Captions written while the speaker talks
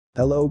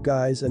Hello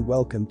guys and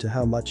welcome to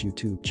How Much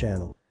YouTube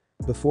channel.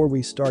 Before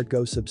we start,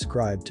 go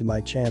subscribe to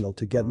my channel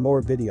to get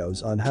more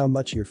videos on how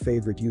much your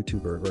favorite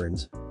YouTuber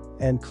earns.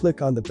 And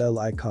click on the bell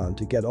icon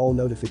to get all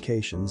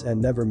notifications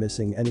and never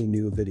missing any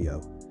new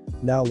video.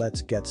 Now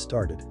let's get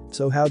started.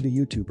 So how do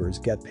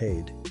YouTubers get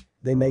paid?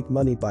 They make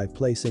money by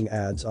placing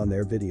ads on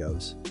their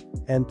videos.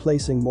 And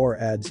placing more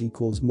ads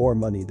equals more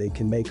money they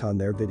can make on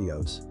their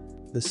videos.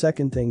 The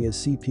second thing is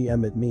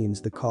CPM, it means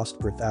the cost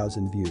per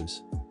thousand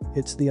views.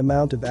 It's the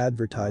amount of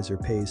advertiser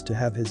pays to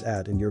have his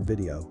ad in your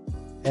video.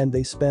 And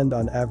they spend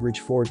on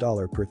average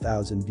 $4 per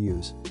thousand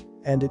views.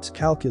 And it's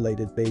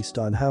calculated based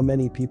on how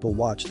many people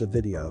watch the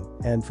video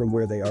and from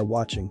where they are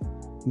watching.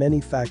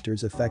 Many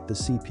factors affect the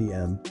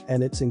CPM,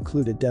 and it's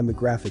included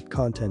demographic,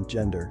 content,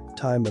 gender,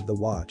 time of the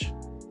watch.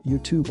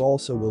 YouTube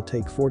also will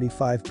take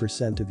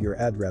 45% of your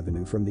ad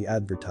revenue from the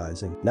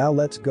advertising. Now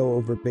let's go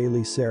over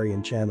Bailey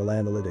Sarian channel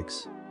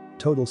analytics.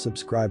 Total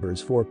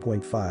subscribers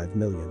 4.5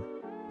 million.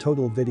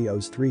 Total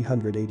videos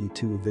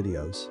 382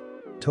 videos.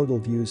 Total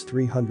views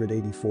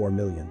 384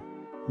 million.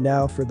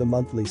 Now for the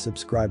monthly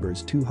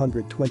subscribers,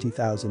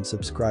 220,000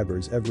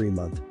 subscribers every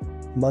month.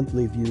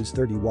 Monthly views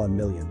 31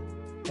 million.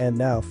 And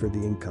now for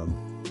the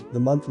income. The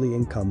monthly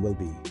income will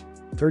be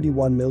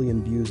 31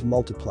 million views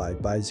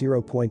multiplied by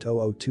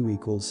 0.002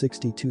 equals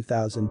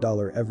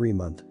 $62,000 every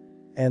month.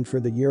 And for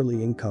the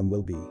yearly income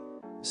will be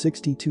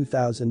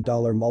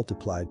 $62,000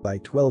 multiplied by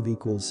 12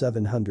 equals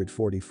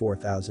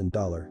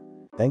 $744,000.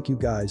 Thank you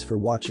guys for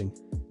watching.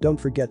 Don't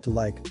forget to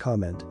like,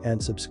 comment,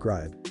 and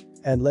subscribe.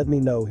 And let me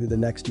know who the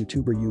next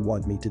YouTuber you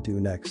want me to do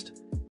next.